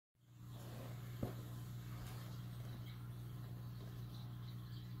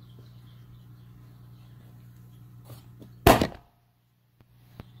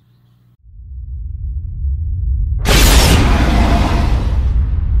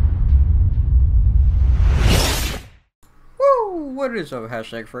What is up,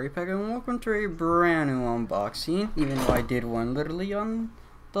 hashtag FURRYPACK, and welcome to a brand new unboxing, even though I did one literally on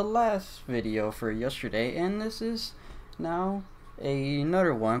the last video for yesterday, and this is now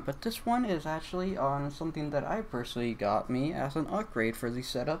another one, but this one is actually on something that I personally got me as an upgrade for the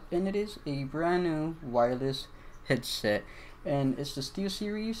setup, and it is a brand new wireless headset, and it's the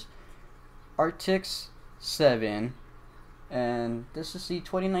SteelSeries Acrtis 7, and this is the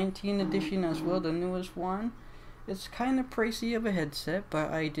 2019 edition as well, the newest one. It's kind of pricey of a headset, but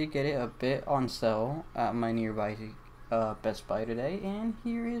I did get it a bit on sale at my nearby Best Buy today, and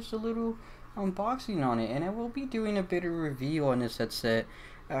here is a little unboxing on it. And I will be doing a bit of review on this headset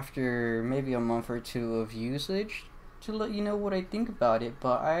after maybe a month or two of usage to let you know what I think about it.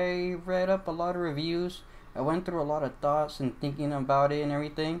 But I read up a lot of reviews, I went through a lot of thoughts and thinking about it and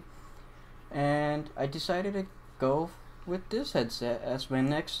everything, and I decided to go with this headset as my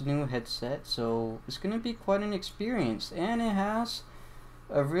next new headset. So it's gonna be quite an experience, and it has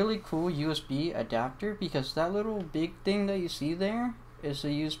a really cool USB adapter, because that little big thing that you see there is a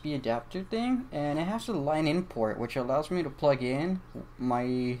USB adapter thing, and it has a line in port which allows me to plug in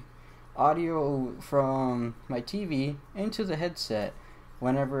my audio from my TV into the headset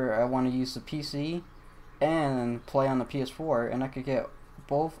whenever I want to use the PC and play on the PS4, and I could get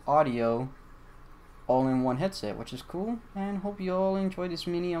both audio all in one headset, which is cool. And hope you all enjoy this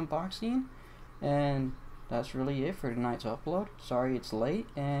mini unboxing, and that's really it for tonight's upload. Sorry it's late,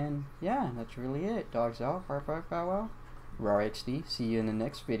 and yeah, that's really it. Dogs out, bark bark bow wow. Rawr XD, see you in the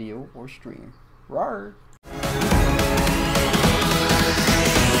next video or stream. Rawr.